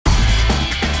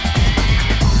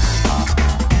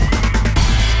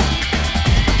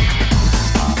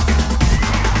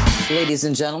Ladies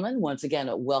and gentlemen, once again,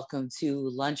 welcome to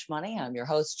Lunch Money. I'm your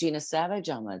host, Gina Savage.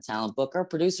 I'm a talent booker,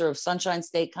 producer of Sunshine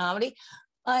State Comedy.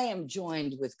 I am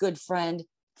joined with good friend,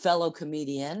 fellow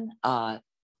comedian,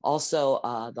 also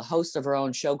the host of her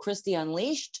own show, Christy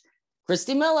Unleashed,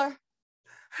 Christy Miller.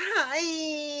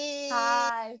 Hi.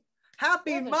 Hi.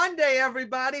 Happy Monday,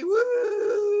 everybody.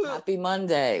 Woo! Happy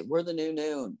Monday. We're the new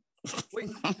noon.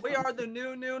 We are the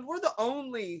new noon. We're the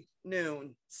only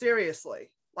noon.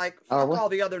 Seriously. Like, Are fuck we? all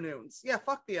the other noons. Yeah,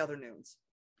 fuck the other noons.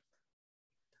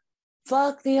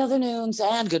 Fuck the other noons.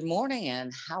 And good morning.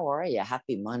 And how are you?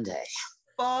 Happy Monday.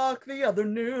 Fuck the other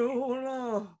noon.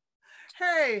 Oh.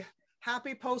 Hey,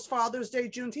 happy post-Father's Day,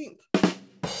 Juneteenth.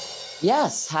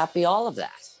 Yes, happy all of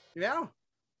that. Yeah.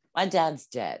 My dad's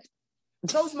dead.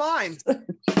 So's mine.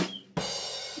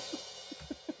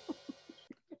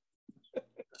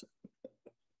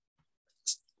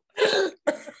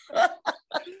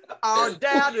 Our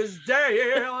dad is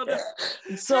dead.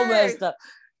 It's so messed up.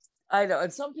 I know.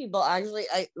 And some people actually,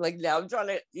 now I'm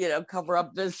trying to, cover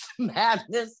up this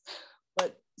madness,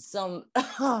 but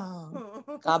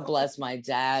God bless my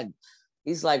dad.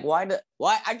 He's like, why?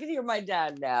 I can hear my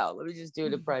dad now. Let me just do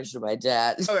an impression of my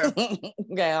dad. Okay.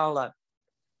 Okay, hold on.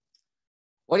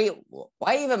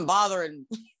 Why even bothering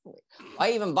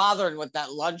with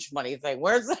that lunch money thing?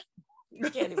 Where's that? I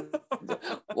can't even,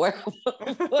 where?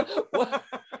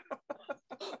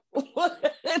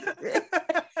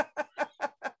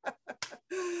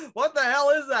 What the hell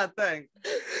is that thing?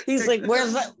 He's like,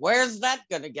 where's that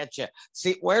gonna get you?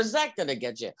 See, where's that gonna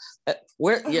get you?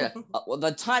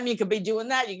 The time you could be doing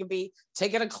that, you could be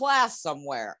taking a class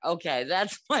somewhere. Okay,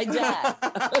 that's my dad.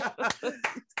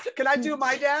 Can I do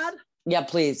my dad? Yeah,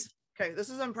 please. Okay, this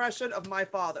is an impression of my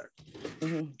father.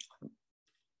 Mm-hmm.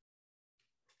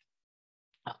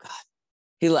 Oh God,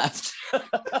 he left.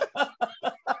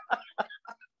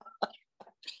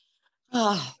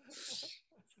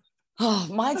 Oh,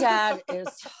 my dad is.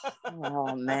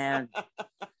 Oh man.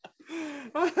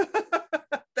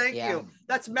 Thank you.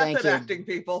 That's method acting,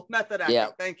 people. Method acting. Yeah.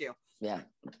 Thank you. Yeah.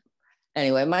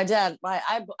 Anyway, my dad.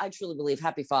 I truly believe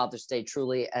Happy Father's Day,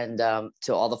 truly, and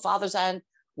to all the fathers and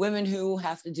women who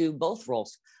have to do both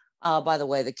roles. By the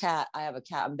way, the cat. I have a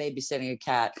cat. I'm babysitting a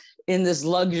cat in this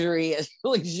luxurious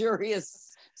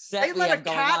set. They let a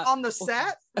cat on the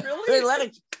set?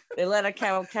 Really? They let a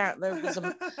cat. There was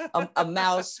a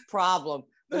mouse problem,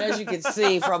 but as you can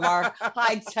see from our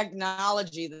high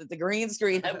technology that the green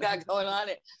screen I've got going on,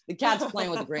 the cat's playing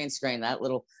with the green screen. That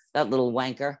little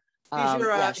wanker.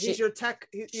 He's your tech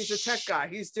guy.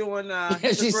 He's doing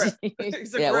he's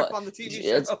a grip on the TV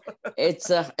show.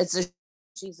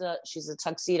 She's a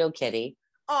tuxedo kitty.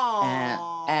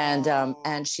 Oh,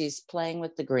 and she's playing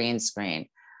with the green screen.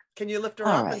 Can you lift her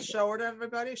up and show her to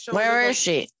everybody? Where is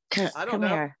she? I don't know.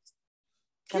 Here.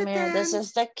 Come here. This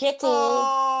is the kitty.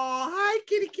 Oh, hi,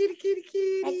 kitty.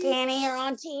 I can't hear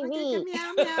on TV.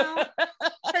 Meow, meow.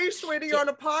 Hey, sweetie, you're on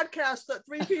a podcast that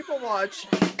 3 people watch.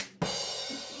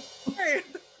 Hey.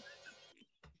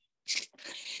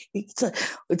 You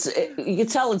can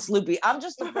tell it's loopy. I'm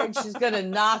just afraid she's gonna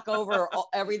knock over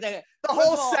everything. The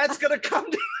whole set's gonna come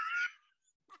down.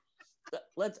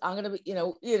 I'm gonna be,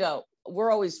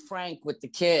 we're always frank with the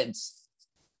kids.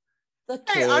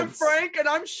 Hey, I'm Frank and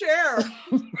I'm Cher.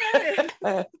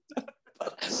 But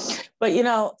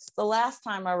the last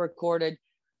time I recorded,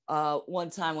 one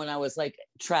time when I was like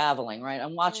traveling, right?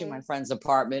 I'm watching my friend's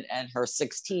apartment and her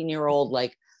 16-year-old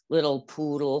like little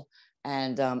poodle,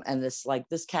 and this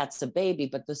cat's a baby.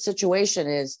 But the situation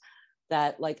is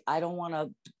that like I don't want to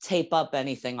tape up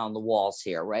anything on the walls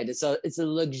here, right? It's a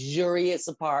luxurious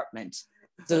apartment.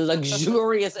 It's a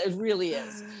luxurious, it really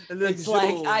is. It's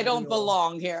like, I don't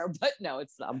belong here, but no,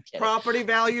 it's not. I'm kidding. Property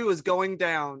value is going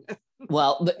down.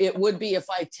 Well, it would be if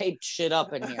I taped shit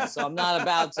up in here, so I'm not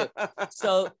about to.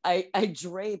 So I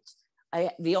draped,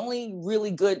 the only really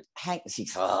good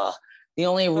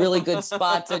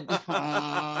spot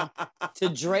to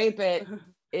drape it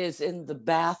is in the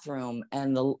bathroom,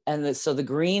 so the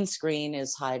green screen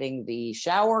is hiding the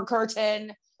shower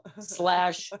curtain /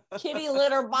 kitty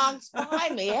litter box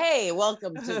behind me. Hey,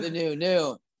 welcome to the new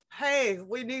noon. Hey,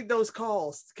 we need those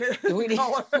calls. We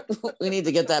need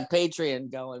to get that Patreon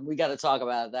going. We got to talk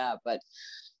about that. But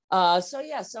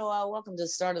welcome to the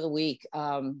start of the week.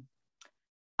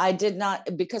 I did not,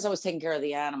 because I was taking care of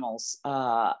the animals,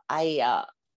 I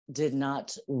did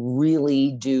not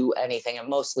really do anything. I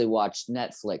mostly watched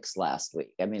Netflix last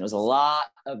week. I mean, it was a lot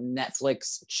of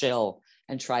Netflix chill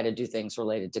and try to do things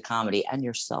related to comedy. And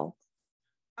yourself?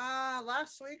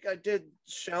 Last week I did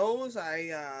shows.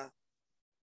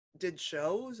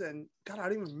 And God, I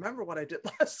don't even remember what I did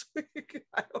last week.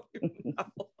 I don't even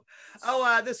know.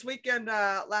 This weekend,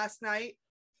 last night,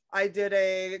 I did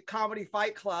a comedy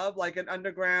fight club, like an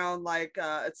underground, like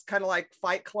it's kind of like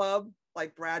Fight Club,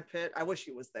 like Brad Pitt. I wish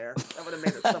he was there. That would have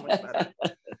made it so much better.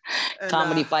 And,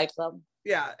 comedy fight club.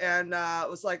 Yeah, and it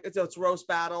was like it's roast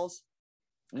battles,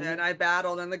 and I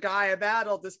battled, and the guy I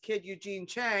battled, this kid Eugene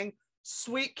Chang,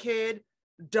 sweet kid,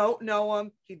 don't know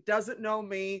him, he doesn't know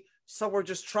me, so we're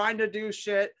just trying to do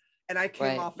shit, and I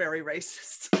came off very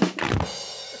racist.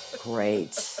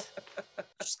 Great.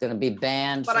 Just gonna be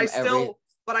banned. But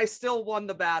I still won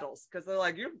the battles because they're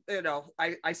like,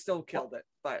 I still killed it,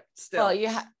 but still.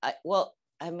 Well,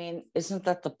 I mean, isn't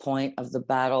that the point of the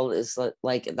battle? Is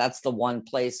like that's the one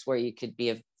place where you could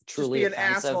be truly an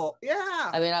asshole. Yeah.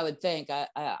 I mean, I would think.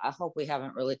 I hope we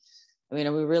haven't really. I mean,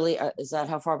 are we really? Is that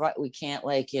how far back we can't?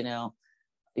 Like, no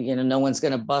one's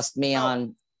gonna bust me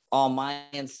on all my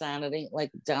insanity. Like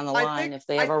down the line, if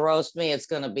they ever roast me, it's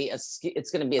gonna be a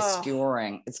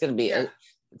skewering. It's gonna be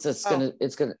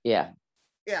it's gonna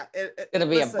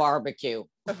be a barbecue.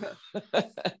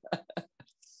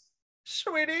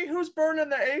 Sweetie, who's burning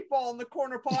the 8-ball in the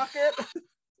corner pocket?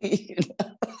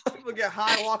 People get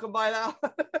high walking by that.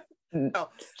 No,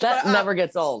 that never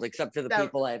gets old, except for the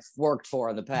people I've worked for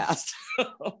in the past.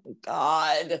 Oh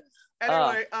God.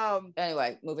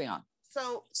 Anyway, moving on.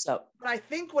 So, but I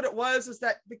think what it was is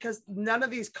that because none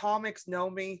of these comics know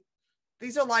me,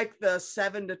 these are like the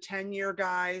 7 to 10 year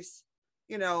guys,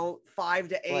 5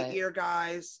 to 8 year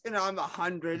guys. I'm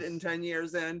 110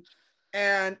 years in.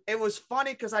 And it was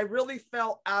funny because I really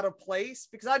felt out of place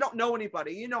because I don't know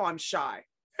anybody. I'm shy.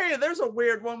 Hey, there's a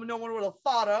weird woman no one would have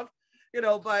thought of,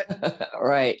 but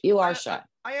right. You are shy.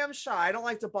 I am shy. I don't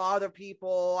like to bother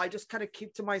people. I just kind of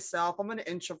keep to myself. I'm an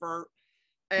introvert.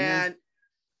 And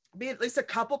be at least a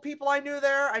couple people I knew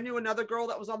there. I knew another girl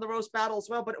that was on the roast battle as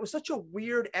well, but it was such a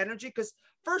weird energy because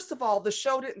first of all, the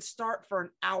show didn't start for an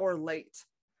hour late.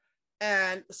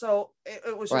 And so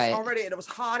it was just already, and it was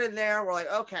hot in there. We're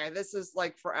like, okay, this is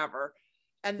like forever.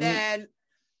 And then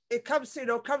it comes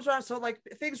around. So like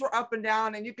things were up and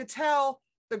down, and you could tell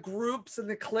the groups and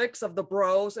the cliques of the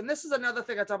bros. And this is another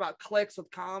thing I talk about cliques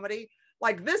with comedy.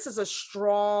 Like this is a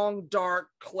strong, dark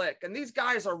clique. And these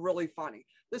guys are really funny.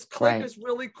 This clique is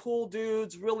really cool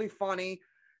dudes, really funny.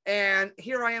 And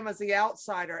here I am as the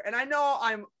outsider. And I know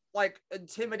I'm like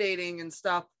intimidating and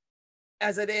stuff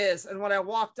as it is. And when I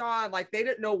walked on, like they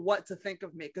didn't know what to think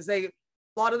of me because a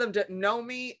lot of them didn't know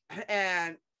me.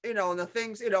 And, and the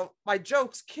things, my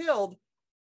jokes killed,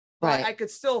 but I could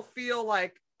still feel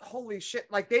like, holy shit,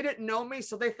 like they didn't know me.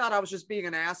 So they thought I was just being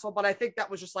an asshole. But I think that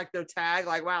was just like their tag,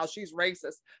 like, wow, she's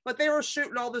racist. But they were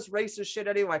shooting all this racist shit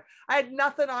anyway. I had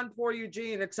nothing on poor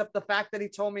Eugene except the fact that he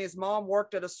told me his mom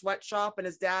worked at a sweatshop and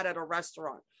his dad at a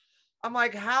restaurant. I'm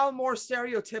like, how more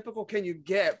stereotypical can you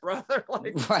get, brother?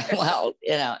 Like, well,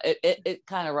 it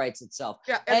kind of writes itself.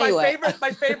 Yeah. And anyway. my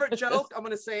favorite joke, I'm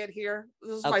going to say it here.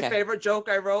 This is my favorite joke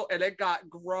I wrote, and it got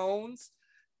groans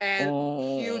and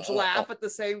huge laugh at the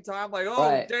same time. Like,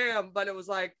 damn. But it was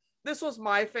like, this was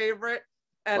my favorite.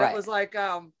 And it was like,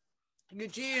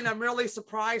 Eugene, I'm really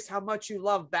surprised how much you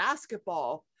love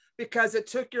basketball because it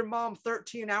took your mom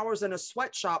 13 hours in a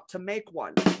sweatshop to make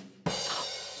one.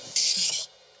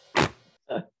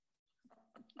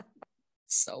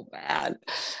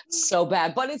 So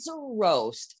bad, but it's a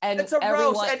roast, and it's a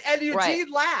roast, and Eugene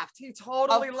laughed. He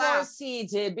totally laughed. Of course he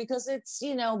did, because it's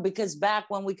because back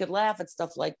when we could laugh at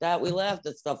stuff like that, we laughed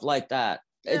at stuff like that.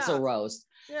 It's a roast.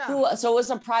 Yeah. So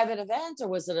was it a private event or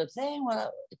was it a thing?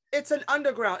 It's an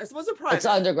underground. It wasn't private. It's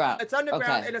underground. It's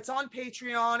underground, and it's on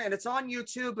Patreon, and it's on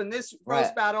YouTube. And this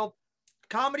roast battle,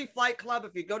 Comedy Flight Club.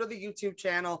 If you go to the YouTube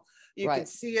channel, you can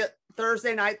see it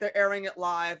Thursday night. They're airing it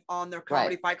live on their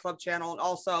Comedy Fight Club channel. And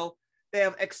also they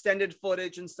have extended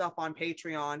footage and stuff on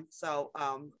Patreon. So,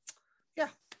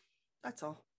 that's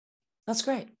all. That's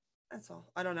great. That's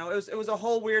all. I don't know. It was a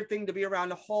whole weird thing to be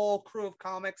around a whole crew of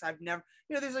comics. I've never,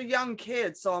 these are young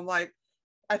kids. So I'm like,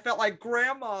 I felt like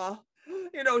grandma,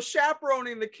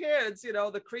 chaperoning the kids,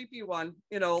 the creepy one,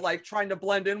 like trying to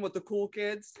blend in with the cool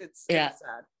kids. It's sad.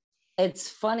 It's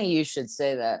funny you should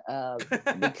say that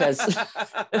because,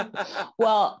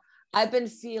 well, I've been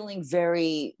feeling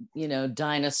very,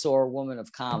 dinosaur woman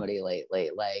of comedy lately.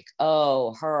 Like,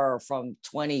 her from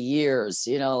 20 years,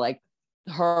 like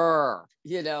her,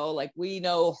 like we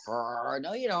know her.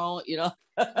 No, you don't, you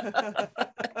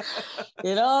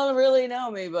don't really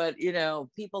know me, but,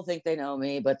 people think they know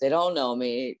me, but they don't know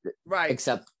me. Right.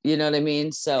 Except, you know what I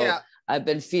mean? So I've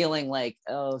been feeling like,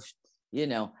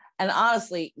 and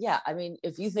honestly, I mean,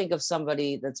 if you think of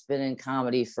somebody that's been in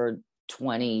comedy for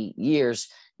 20 years,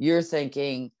 you're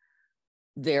thinking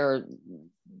they're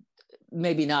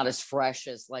maybe not as fresh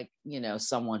as like,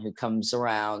 someone who comes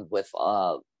around with,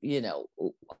 but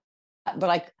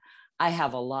I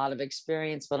have a lot of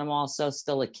experience, but I'm also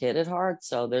still a kid at heart.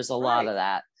 So there's a lot of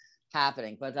that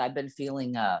happening, but I've been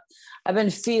feeling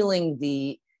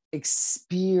the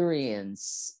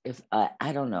experience. If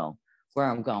I don't know where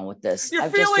I'm going with this. You're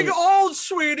feeling old,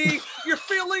 sweetie. You're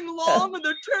feeling long in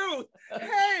the tooth.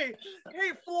 Hey,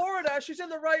 Florida, she's in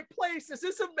the right place. Is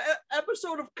this an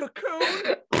episode of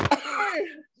Cocoon?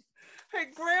 Hey,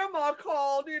 Grandma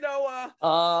called, hey,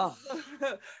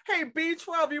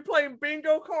 B12, you playing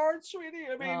bingo cards, sweetie?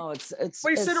 I mean,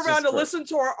 we sit around to listen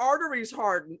to our arteries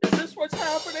harden. Is this what's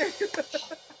happening?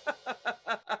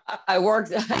 I worked,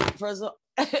 first of all,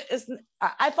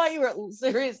 I thought you were,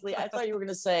 seriously, I thought you were going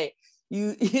to say,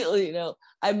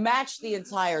 I matched the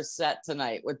entire set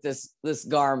tonight with this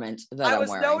garment that I'm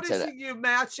wearing. I was noticing you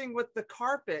matching with the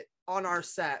carpet on our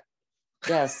set.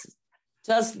 Yes.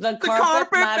 Does the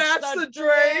carpet match the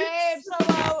drapes?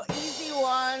 Hello, easy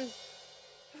one.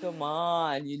 Come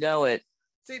on, you know it.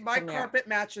 See, my carpet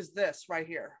matches this right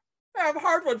here. I have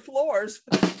hardwood floors.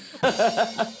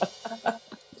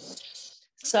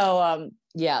 So I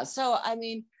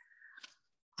mean,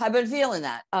 I've been feeling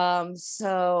that.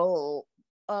 So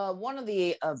one of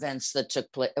the events that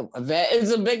took place,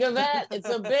 it's a big event. It's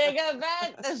a big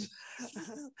event.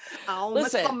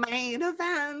 Listen, it's the main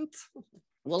event.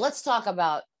 Well, let's talk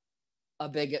about a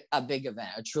big event,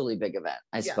 a truly big event,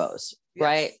 I suppose,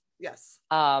 right? Yes.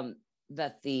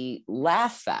 That the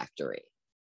Laugh Factory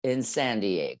in San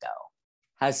Diego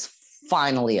has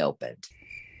finally opened.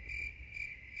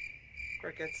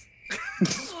 Crickets.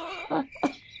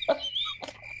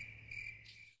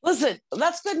 Listen,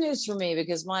 that's good news for me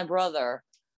because my brother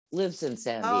lives in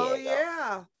San Diego. Oh,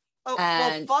 yeah. Oh,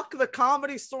 well, fuck the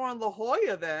Comedy Store in La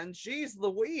Jolla then. Jeez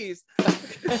Louise.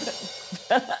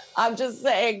 I'm just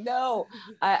saying, no.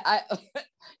 I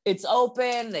it's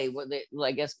open. They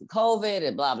I guess for COVID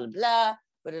and blah, blah, blah.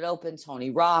 But it opened.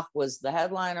 Tony Rock was the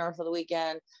headliner for the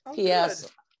weekend. Oh, P.S.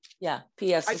 Good. Yeah.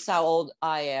 P.S. This is how old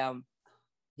I am.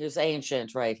 Here's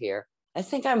ancient right here. I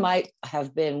think I might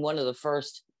have been one of the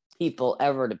first people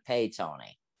ever to pay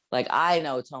Tony. Like, I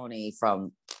know Tony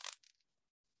from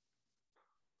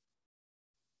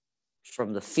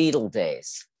the fetal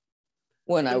days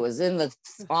when I was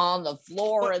on the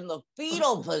floor in the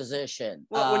fetal position.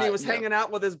 When he was hanging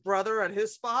out with his brother at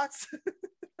his spots?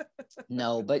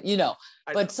 No, but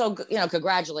so,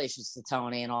 congratulations to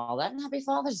Tony and all that. And happy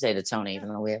Father's Day to Tony, even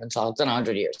though we haven't talked in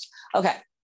 100 years. Okay.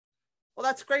 Well,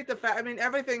 that's great.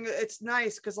 Everything, it's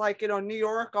nice because New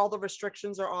York, all the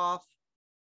restrictions are off.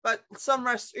 But some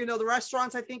the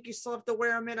restaurants, I think you still have to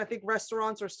wear them in. I think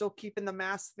restaurants are still keeping the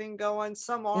mask thing going.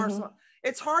 Some are. Mm-hmm. So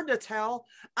it's hard to tell.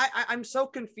 I'm so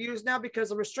confused now because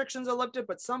the restrictions are lifted,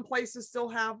 but some places still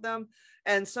have them.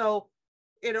 And so,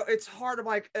 it's hard. I'm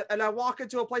like, and I walk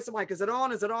into a place, I'm like, is it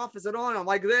on? Is it off? Is it on? I'm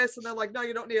like this. And they're like, no,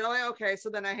 you don't need it. I'm like, okay. So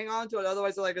then I hang on to it.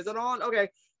 Otherwise they're like, is it on? Okay.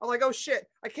 I'm like, oh shit,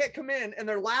 I can't come in. And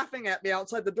they're laughing at me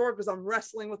outside the door because I'm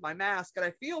wrestling with my mask. And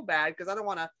I feel bad because I don't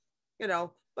want to,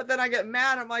 but then I get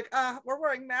mad. I'm like, we're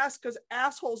wearing masks because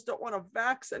assholes don't want to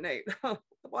vaccinate.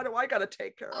 Why do I got to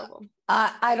take care of them?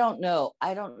 I don't know.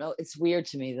 It's weird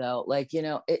to me though.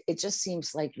 It just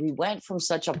seems like we went from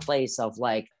such a place of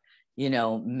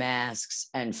masks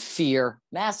and fear.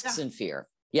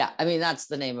 Yeah. I mean, that's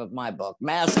the name of my book,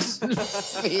 Masks and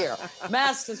Fear.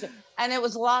 Masks and Fear. And it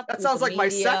was a lot. That sounds like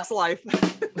media. My sex life.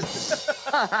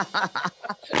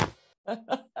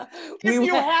 If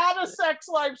you had a sex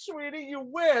life, sweetie, you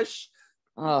wish.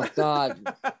 Oh God.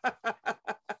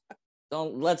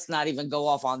 Let's not even go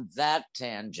off on that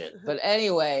tangent. But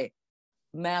anyway,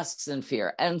 masks and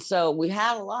fear. And so we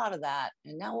had a lot of that.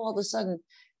 And now all of a sudden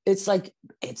it's like,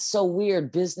 it's so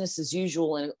weird. Business as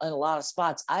usual in a lot of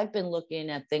spots. I've been looking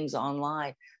at things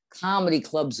online. Comedy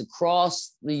clubs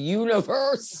across the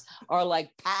universe are like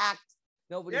packed.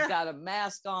 Nobody's got a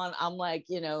mask on. I'm like,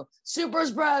 super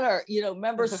spreader,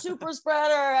 remember super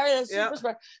spreader, super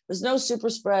spreader. There's no super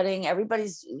spreading. But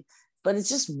it's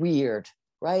just weird,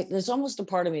 right? There's almost a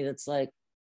part of me that's like,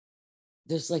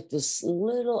 there's like this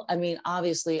little,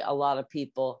 obviously a lot of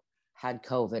people had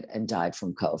COVID and died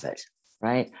from COVID,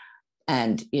 right?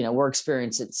 And, we're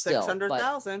experiencing it still.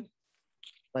 600,000.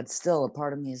 But still a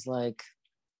part of me is like,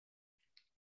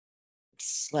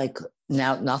 it's like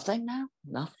nothing.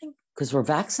 Because we're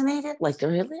vaccinated? Like,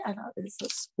 really? I don't. It's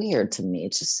just weird to me.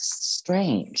 It's just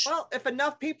strange. Well, if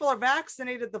enough people are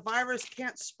vaccinated, the virus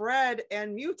can't spread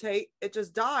and mutate. It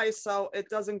just dies, so it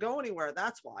doesn't go anywhere.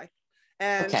 That's why.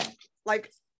 And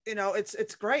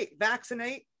it's great.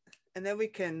 Vaccinate, and then we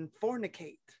can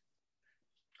fornicate.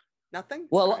 Nothing?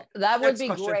 Well, Right. that would Next be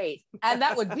question. great. And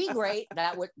that would be great.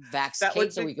 That would That would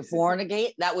vaccinate so be- we could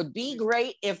fornicate. That would be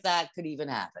great if that could even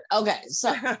happen. Okay.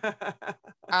 So,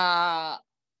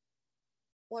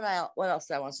 what else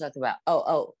do I want to talk about?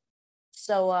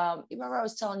 So, you remember I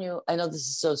was telling you, I know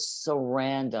this is so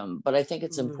random, but I think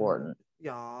it's important.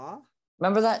 Yeah.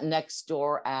 Remember that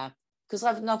Nextdoor app? Because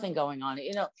I have nothing going on.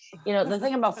 The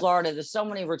thing about Florida, there's so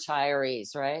many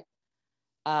retirees, right?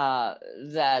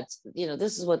 That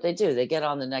this is what they do. They get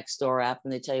on the Nextdoor app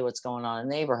and they tell you what's going on in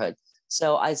the neighborhood.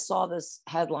 So I saw this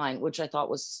headline, which I thought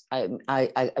was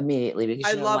I immediately,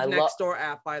 because I love Nextdoor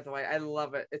app, by the way. I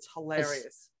love it. It's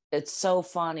hilarious. It's so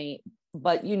funny.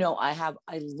 But I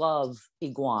love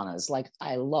iguanas. Like,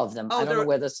 I love them. I don't know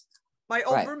where this. My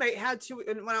old roommate had two,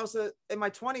 and when I was in my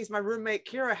 20s, my roommate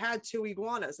Kira had two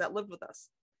iguanas that lived with us.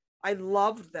 I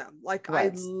loved them. Like,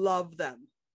 I love them.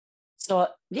 So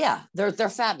yeah, they're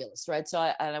fabulous, right? So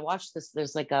I watched this.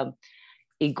 There's like a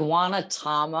iguana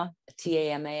Tama,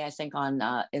 Tama, I think, on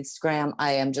Instagram.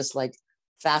 I am just like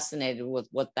fascinated with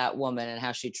what that woman and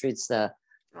how she treats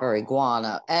her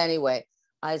iguana. Anyway,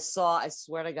 I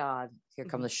swear to God, here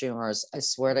come the Schumers. I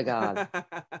swear to God.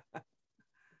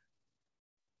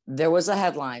 There was a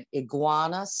headline,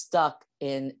 iguana stuck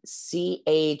in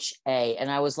CHA. And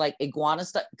I was like, iguana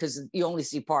stuck, because you only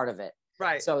see part of it.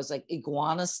 Right. So I was like,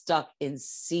 iguana stuck in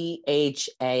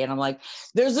CHA. And I'm like,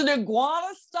 there's an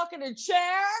iguana stuck in a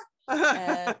chair.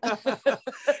 And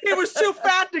he was too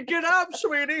fat to get up,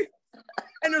 sweetie.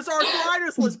 And his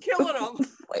arthritis was killing him.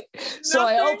 So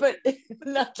I opened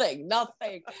nothing.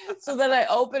 So then I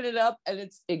open it up and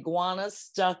it's iguana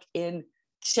stuck in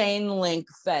chain link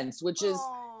fence, which is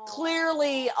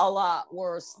clearly a lot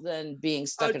worse than being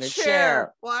stuck in a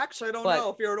chair. Well, actually, I don't know.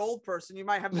 If you're an old person, you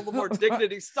might have a little more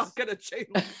dignity stuck in a chain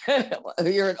link.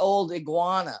 You're an old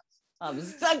iguana. I'm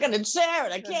stuck in a chair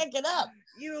and I can't get up.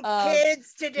 You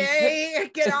kids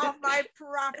today, get off my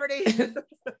property.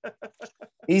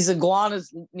 These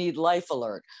iguanas need life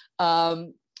alert.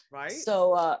 Right.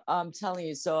 So I'm telling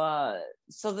you, so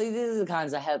these are the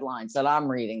kinds of headlines that I'm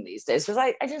reading these days, because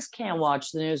I just can't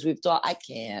watch the news. I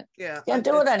can't. Yeah. Can't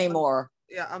do it anymore.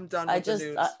 I'm done with the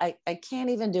news. I can't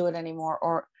even do it anymore,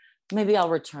 or maybe I'll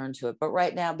return to it. But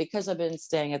right now, because I've been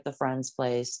staying at the friend's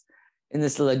place in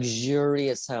this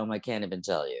luxurious home, I can't even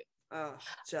tell you. Oh,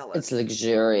 jealous. It's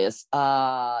luxurious.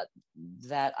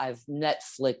 That I've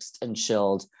Netflixed and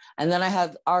chilled. And then I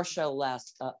had our show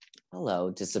last. Hello,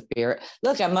 disappear.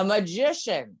 Look, I'm a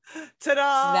magician.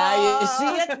 Ta-da! Now you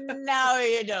see it. Now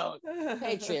you don't.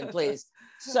 Patreon, please.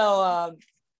 So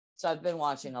I've been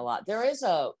watching a lot. There is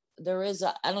a.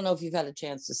 I don't know if you've had a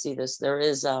chance to see this. There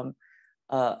is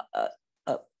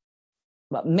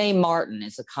Mae Martin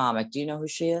is a comic. Do you know who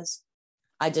she is?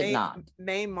 I did not.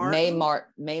 Mae Martin.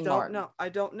 Mae Martin. No, I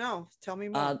don't know. Tell me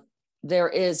more. There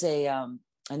is a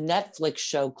Netflix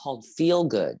show called Feel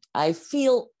Good. I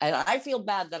feel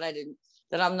bad that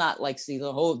I'm not like, see,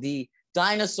 the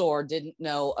dinosaur didn't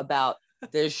know about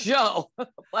this show,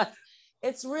 but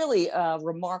it's really a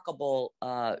remarkable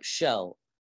show.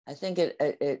 I think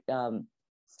it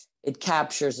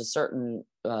captures a certain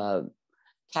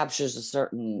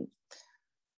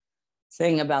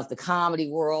thing about the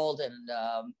comedy world,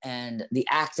 and the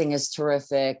acting is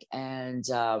terrific, and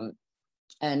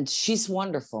she's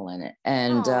wonderful in it.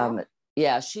 And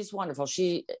yeah, she's wonderful.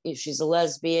 She's a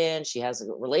lesbian. She has a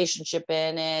relationship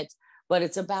in it, but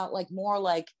it's about more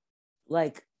like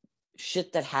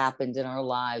shit that happened in our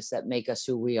lives that make us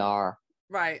who we are,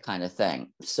 right? Kind of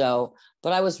thing. So,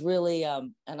 but I was really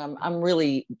and I'm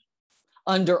really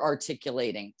under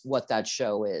articulating what that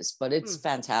show is, but it's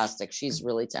fantastic. She's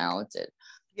really talented.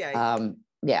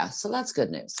 Yeah. So that's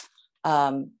good news.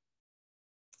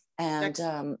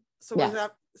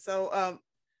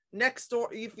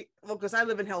 Nextdoor, because I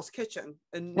live in Hell's Kitchen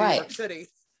in New York City,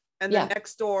 and the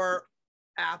Nextdoor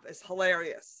app is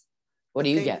hilarious. What do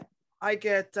you get? I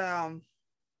get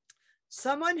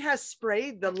someone has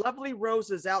sprayed the lovely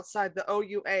roses outside the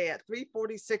OUA at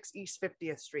 346 East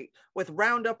 50th Street with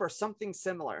Roundup or something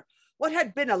similar. What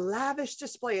had been a lavish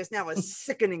display is now a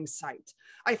sickening sight.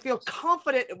 I feel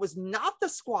confident it was not the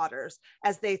squatters,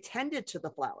 as they tended to the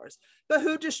flowers, but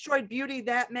who destroyed beauty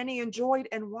that many enjoyed,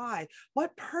 and why?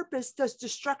 What purpose does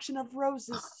destruction of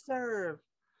roses serve?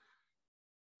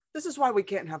 This is why we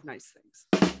can't have nice things.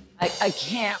 I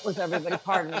can't with everybody.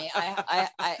 Pardon me.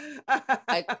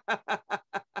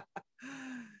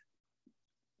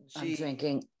 I'm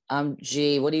drinking.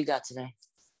 G, what do you got today?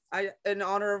 In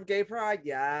honor of Gay Pride,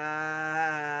 Yes.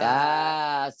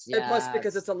 And plus,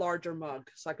 because it's a larger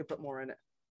mug, so I could put more in it.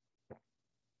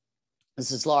 This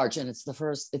is large, and it's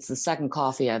the second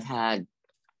coffee I've had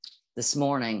this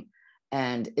morning.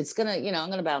 and it's gonna, you know, I'm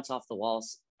gonna bounce off the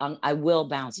walls. I will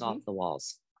bounce off the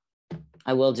walls.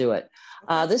 I will do it.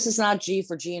 This is not G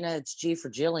for Gina. It's G for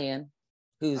Jillian,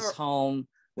 who's home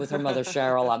with her mother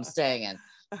Cheryl. I'm staying in.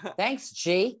 Thanks,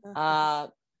 G. Anyway.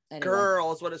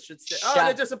 Girl is what it should say. Oh,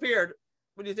 it disappeared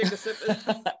when you take a sip.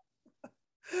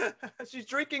 She's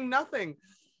drinking nothing.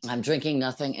 I'm drinking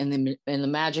nothing in the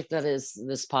magic that is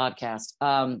this podcast.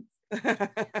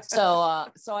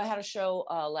 So I had a show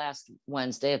last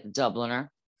Wednesday at the Dubliner.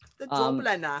 The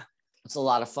Dubliner. It's a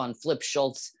lot of fun. Flip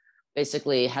Schultz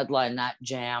basically headlined that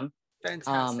jam.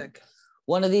 Fantastic.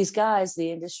 One of these guys,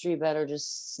 the industry better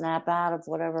just snap out of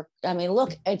whatever. I mean,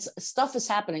 look, stuff is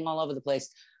happening all over the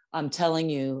place. I'm telling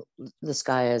you, this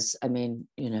guy is, I mean,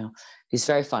 you know, he's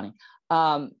very funny.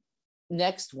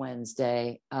 Next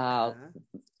Wednesday is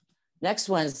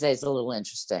a little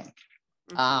interesting.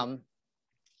 I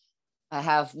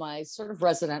have my sort of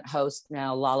resident host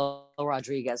now, Lalo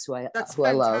Rodriguez, who I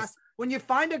love. When you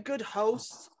find a good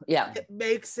host,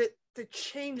 it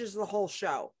changes the whole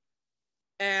show.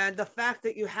 And the fact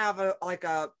that you have a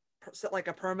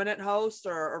permanent host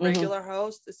or a regular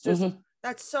host, it's just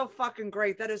that's so fucking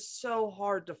great. That is so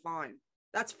hard to find.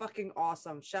 That's fucking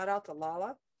awesome. Shout out to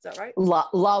Lala. Is that right?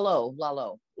 Lalo.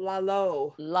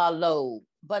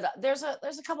 But there's a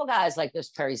couple guys, like there's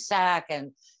Perry Sack,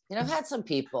 and you know, I've had some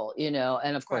people, you know,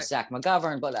 and of course Zach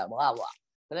McGovern, but blah blah.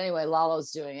 But anyway,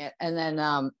 Lalo's doing it, and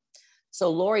then so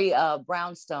Lori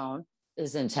Brownstone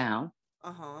is in town.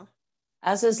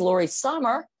 As is Lori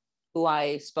Summer, who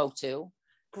I spoke to.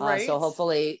 Great. So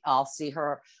hopefully I'll see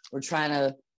her. We're trying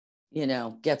to, you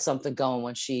know, get something going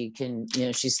when she can, you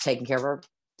know, she's taking care of her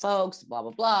folks, blah,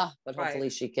 blah, blah. But hopefully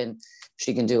she can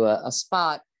do a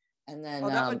spot. And then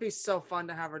that would be so fun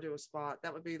to have her do a spot.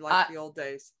 That would be like the old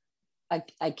days. I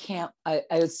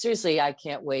seriously, I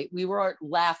can't wait. We were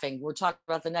laughing. We're talking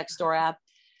about the Nextdoor app.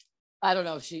 I don't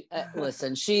know if she,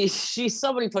 listen,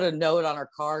 somebody put a note on her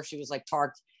car. She was like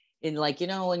parked in, like, you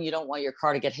know, when you don't want your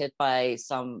car to get hit by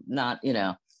some, not, you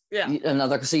know,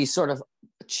 another, so you sort of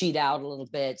cheat out a little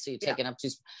bit. So you take it up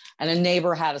to, and a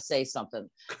neighbor had to say something.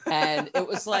 And it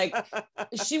was like,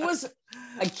 she was,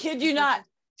 I kid you not,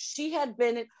 she had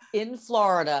been in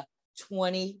Florida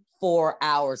 24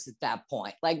 hours at that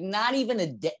point. Like not even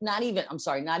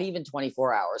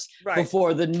 24 hours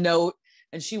before the note.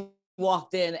 And she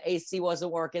walked in, AC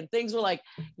wasn't working, things were like,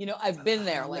 you know, I've been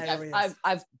there, like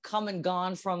I've come and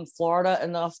gone from Florida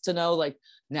enough to know, like,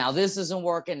 now this isn't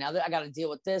working, now that I got to deal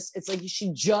with this. It's like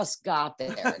she just got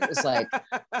there. It was like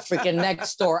freaking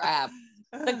Nextdoor app,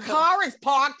 the car is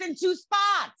parked in 2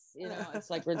 spots, you know, it's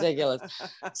like ridiculous.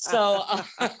 So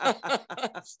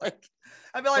it's like,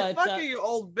 I'd be like, fuck you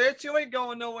old bitch, you ain't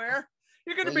going nowhere,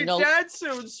 you're gonna be dead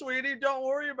soon, sweetie, don't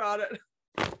worry about it.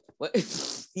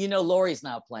 You know, Lori's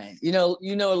not playing. You know,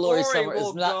 Lori Summer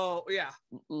is not.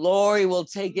 Lori will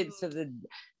take it to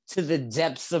the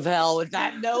depths of hell with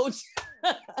that note.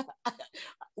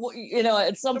 Well, you know,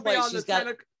 at some point she's got.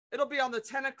 It'll be on the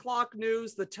 10 o'clock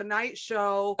news, the Tonight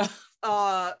Show.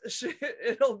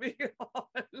 It'll be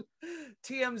on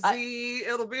TMZ.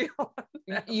 It'll be on.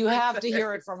 You have to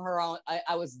hear it from her own.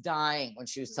 I was dying when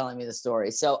she was telling me the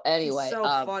story. So anyway, she's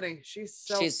so funny.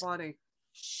 She's funny.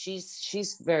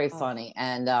 She's very funny,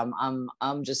 and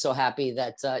I'm just so happy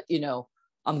that you know,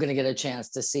 I'm gonna get a chance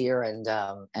to see her, and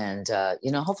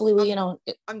you know, hopefully we, you know,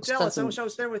 I'm jealous. I wish I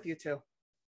was there with you too.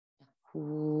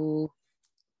 Ooh,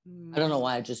 I don't know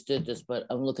why I just did this, but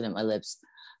I'm looking at my lips,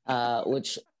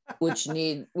 which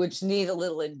need a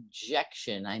little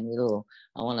injection. I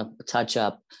want to touch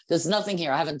up. There's nothing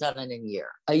here. I haven't done it in a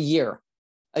year.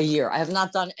 I have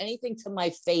not done anything to my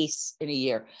face in a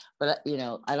year, but you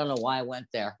know, I don't know why I went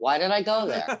there. Why did I go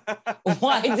there?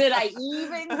 Why did I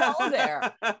even go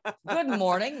there? Good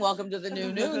morning. Welcome to the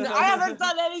new noon. I haven't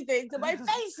done anything to my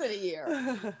face in a year.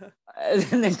 And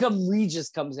then Regis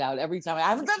comes out every time. I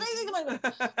haven't done anything to my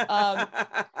face.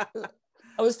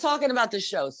 I was talking about the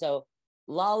show. So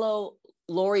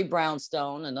Lori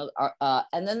Brownstone, and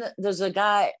then there's a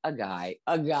guy.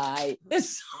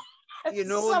 You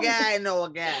know a guy, I know a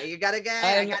guy. You got a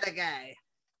guy, I got a guy.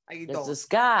 How you doing? This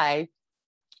guy,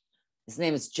 his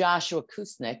name is Joshua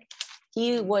Kusnik.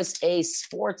 He was a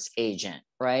sports agent,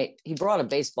 right? He brought a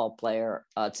baseball player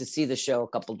to see the show a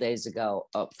couple days ago.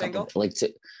 Single?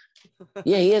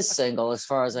 Yeah, he is single as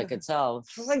far as I could tell.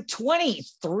 He's like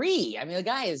 23. I mean, the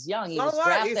guy is young. He was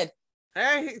drafted.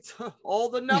 He's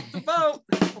old enough to vote.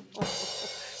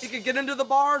 He could get into the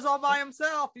bars all by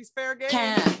himself. He's fair game.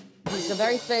 He's a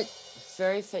very fit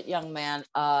very fit young man.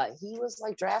 He was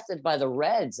like drafted by the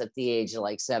Reds at the age of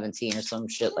like 17 or some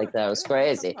shit like that. It was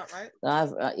crazy.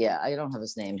 Right. Yeah, I don't have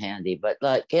his name handy, but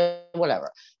like,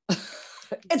 whatever.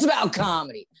 It's about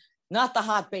comedy, not the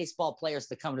hot baseball players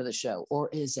that come to the show, or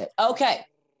is it? Okay.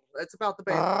 It's about the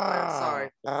baseball players.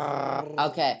 Sorry.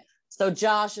 Okay. So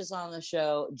Josh is on the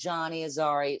show. Johnny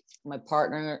Azari, my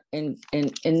partner in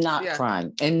not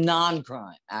crime, in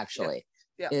non-crime, actually,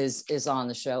 is on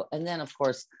the show. And then, of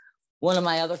course, one of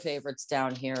my other favorites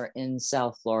down here in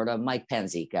South Florida, Mike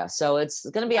Penzica. So it's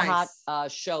going to be a hot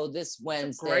show this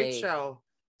Wednesday. Great show.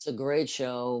 It's a great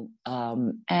show.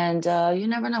 And you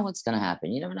never know what's going to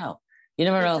happen. You never know. You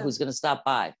never know who's going to stop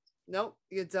by. Nope,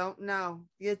 you don't know.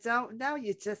 You don't know.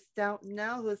 You just don't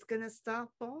know who's going to stop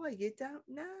by. You don't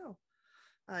know.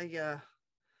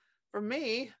 For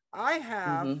me, I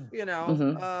have, I'm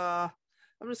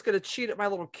just going to cheat at my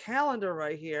little calendar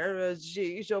right here.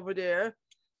 Geez, over there.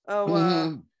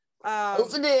 Over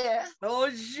there. Oh,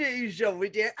 geez, over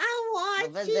there. I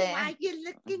want you while you're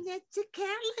looking at your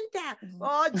calendar.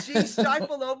 Oh, geez,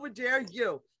 stifle over there,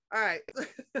 you. All right.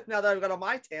 Now that I've got on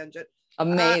my tangent.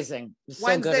 Amazing. So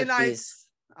Wednesday nights.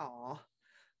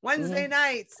 Wednesday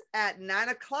nights at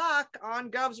 9:00 on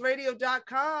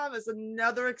govsradio.com is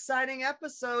another exciting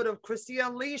episode of Christy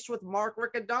Unleashed with Mark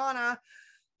Riccadonna.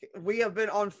 We have been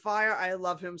on fire. I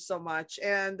love him so much.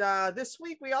 And this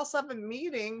week we also have a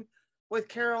meeting with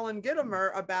Carolyn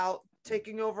Gittimer about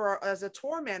taking over as a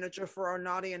tour manager for our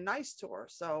Naughty and Nice tour.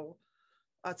 So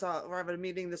we're having a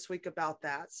meeting this week about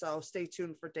that. So stay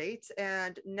tuned for dates.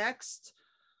 And next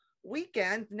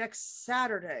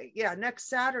Saturday,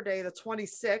 the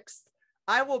 26th,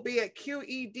 I will be at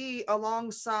QED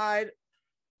alongside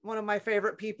one of my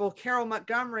favorite people, Carol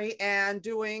Montgomery, and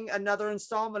doing another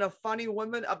installment of Funny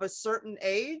Women of a Certain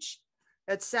Age.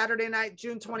 It's Saturday night,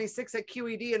 June 26th at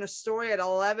QED in Astoria at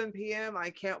 11 p.m. I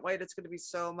can't wait. It's going to be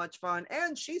so much fun.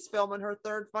 And she's filming her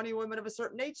third Funny Women of a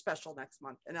Certain Age special next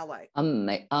month in LA.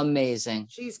 Amazing.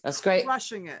 That's great.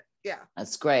 Crushing it. Yeah.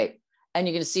 That's great. And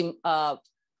you're going to see my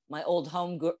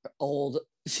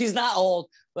she's not old,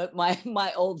 but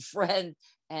my old friend,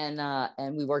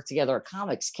 and we work together at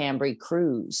comics. Cambry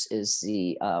Cruz is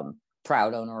the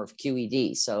proud owner of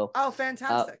QED. So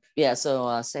fantastic.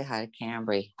 So say hi to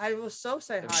Cambry. I will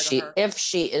say hi to her if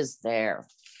she is there.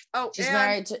 She's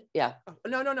married to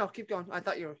no, keep going. I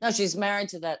thought you were. No, she's married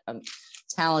to that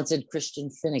talented Christian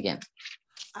Finnegan.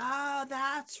 Oh,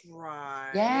 that's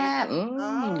right. Yeah.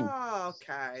 Oh,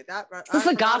 okay. It's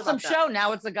a gossip show.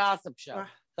 Now it's a gossip show.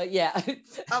 But yeah.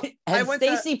 And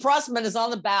Stacey Pressman is on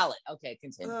the ballot. Okay,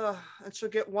 continue. And she'll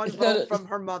get one vote from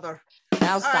her mother.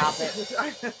 Now stop it.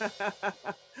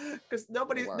 Because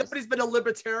nobody's been a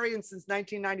libertarian since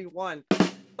 1991.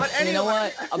 But anyway. You know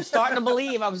what? I'm starting to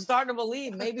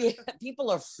believe. Maybe people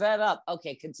are fed up.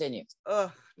 Okay, continue.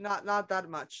 Not that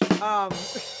much.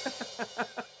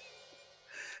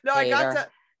 No, Hater. I got to.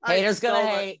 Haters gonna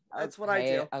hate. That's what I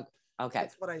do. Okay.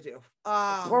 That's what I do.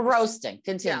 We're roasting.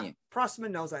 Continue. Yeah,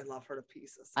 Pressman knows I love her to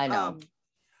pieces. I know.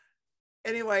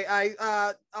 Anyway,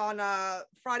 on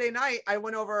Friday night,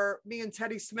 me and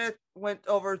Teddy Smith went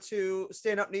over to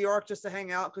Stand Up New York just to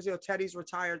hang out because Teddy's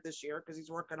retired this year because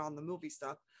he's working on the movie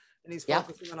stuff and he's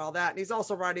focusing on all that. And he's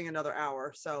also writing another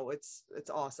hour. So it's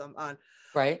awesome.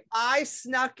 Right. I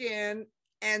snuck in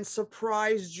and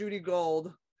surprised Judy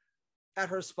Gold at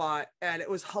her spot, and it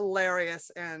was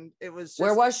hilarious. And it was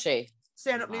where was she?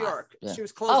 Stand Up New York. Yeah. She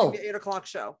was closing the 8:00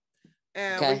 show,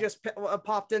 and we just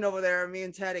popped in over there, me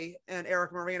and Teddy and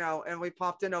Eric Marino, and we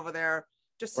popped in over there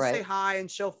just to say hi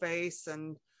and show face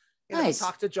and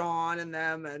talk to John and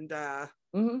them, and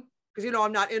because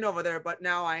I'm not in over there, but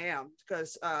now I am,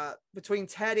 because between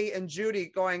Teddy and Judy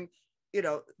going,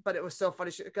 but it was so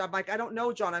funny. I'm like, I don't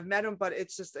know John. I've met him, but I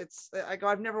go,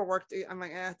 I've never worked. I'm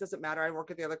like, it doesn't matter. I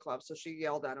work at the other club. So she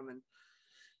yelled at him, and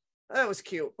that was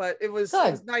cute. But it was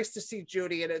nice to see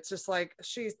Judy. And it's just like,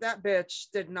 that bitch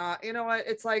did not, you know what?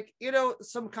 It's like,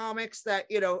 some comics that,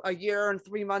 a year and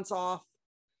 3 months off,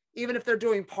 even if they're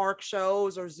doing park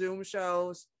shows or Zoom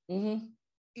shows,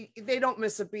 they don't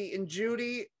miss a beat. And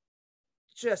Judy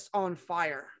just on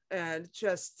fire, and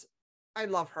I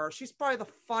love her. She's probably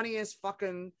the funniest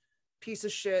fucking piece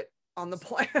of shit on the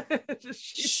planet.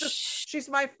 she's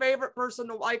my favorite person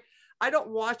to like. I don't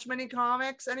watch many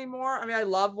comics anymore. I mean, I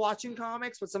love watching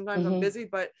comics, but sometimes I'm busy.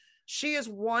 But she is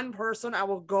one person I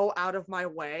will go out of my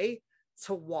way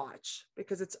to watch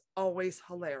because it's always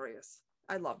hilarious.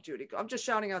 I love Judy Gold. I'm just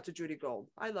shouting out to Judy Gold.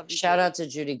 I love you. Shout out to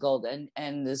Judy Gold.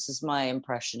 And this is my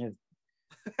impression of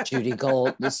Judy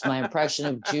Gold. This is my impression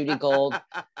of Judy Gold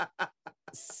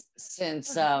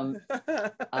since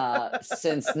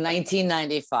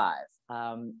 1995.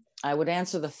 I would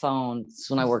answer the phone. This is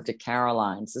when I worked at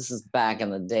Caroline's. This is back in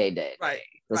the day. Right.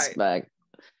 This Right. back.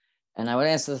 And I would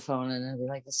answer the phone and I'd be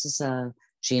like, this is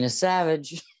Gina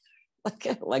Savage.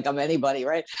 like I'm anybody,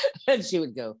 right? And she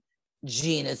would go,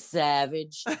 Gina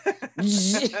Savage.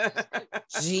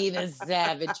 Gina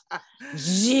Savage.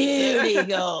 Judy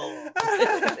Gold.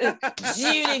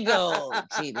 Judy Gold.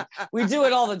 Gina. We do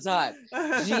it all the time.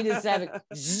 Gina Savage.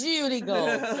 Judy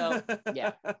Gold. So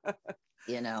yeah.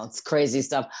 It's crazy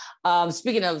stuff.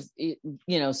 Speaking of,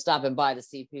 stopping by to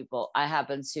see people, I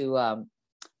happened to, I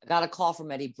got a call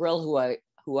from Eddie Brill,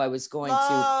 who I was going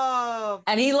to,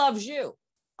 and he loves you.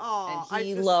 Oh, and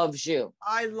he loves you.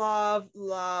 I love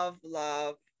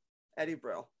Eddie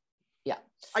Brill. Yeah.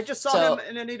 I just saw him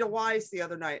in Anita Wise the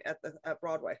other night at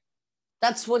Broadway.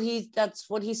 That's what he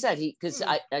said. Because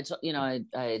I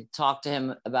talked to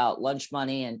him about lunch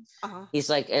money, and he's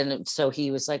like, and so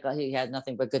he was like, he had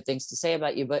nothing but good things to say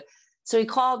about you. But so he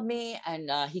called me,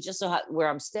 and he just saw where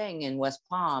I'm staying in West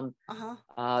Palm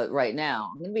right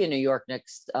now. I'm going to be in New York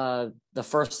next the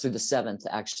 1st through the 7th,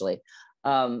 actually.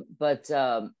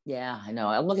 Yeah, I know.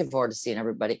 I'm looking forward to seeing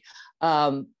everybody.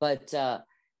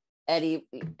 Eddie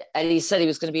said he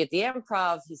was going to be at the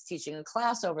Improv. He's teaching a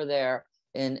class over there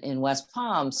in West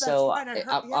Palm.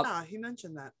 Right. He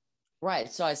mentioned that.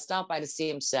 Right. So I stopped by to see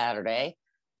him Saturday,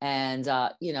 and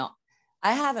I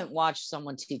haven't watched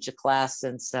someone teach a class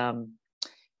since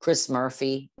Chris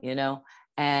Murphy,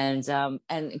 and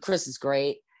Chris is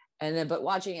great. And then, but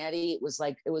watching Eddie, it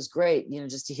was great,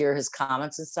 just to hear his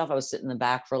comments and stuff. I was sitting in the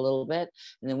back for a little bit,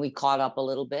 and then we caught up a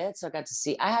little bit. So I got to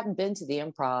see, I haven't been to the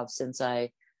Improv since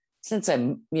I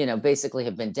basically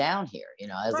have been down here,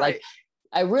 I was like,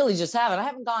 I really just haven't. I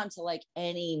haven't gone to like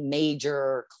any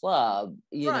major club,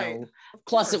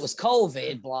 plus it was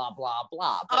COVID, blah, blah,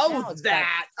 blah. But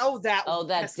that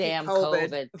damn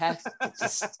COVID.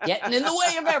 Just getting in the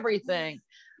way of everything.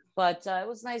 But it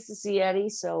was nice to see Eddie.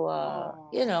 So,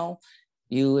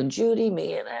 you and Judy,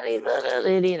 me and Eddie.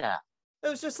 It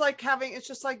was just like it's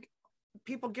just like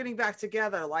people getting back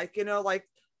together, like, like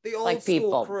the old school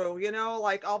people. Crew,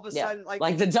 like all of a sudden,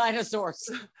 like the dinosaurs.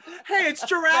 Hey, it's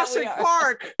Jurassic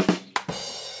Park.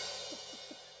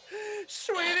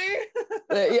 Sweetie.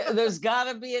 There's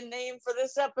gotta be a name for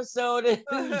this episode.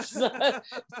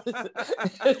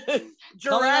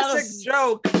 Jurassic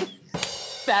joke.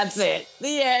 That's it.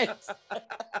 The end.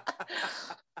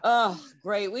 Oh,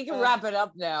 great. We can wrap it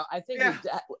up now. I think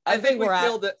we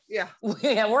killed it. Yeah.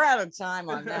 Yeah, we're out of time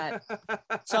on that.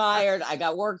 Tired. I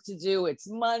got work to do. It's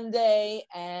Monday,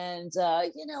 and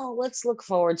let's look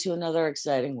forward to another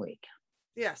exciting week.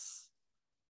 Yes.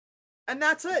 And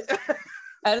that's it.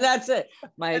 And that's it.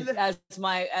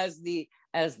 As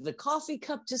the coffee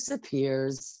cup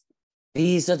disappears,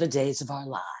 these are the days of our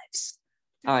lives.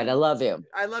 All right, I love you.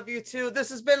 I love you too.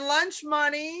 This has been Lunch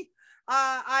Money.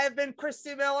 I've been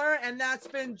Christy Miller, and that's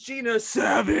been Gina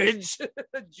Savage.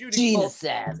 Gina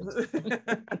Savage.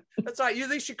 That's right.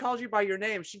 Usually she calls you by your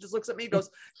name. She just looks at me and goes,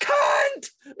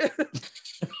 "Cunt!"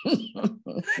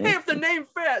 Hey, if the name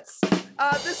fits.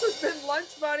 This has been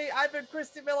Lunch Money. I've been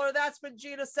Christy Miller. That's been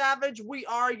Gina Savage. We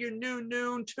are your new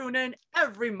noon. Tune in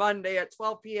every Monday at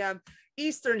 12 p.m.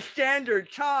 Eastern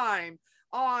Standard Time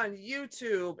on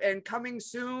YouTube, and coming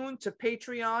soon to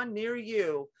Patreon near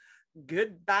you.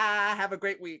 Goodbye. Have a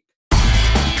great week.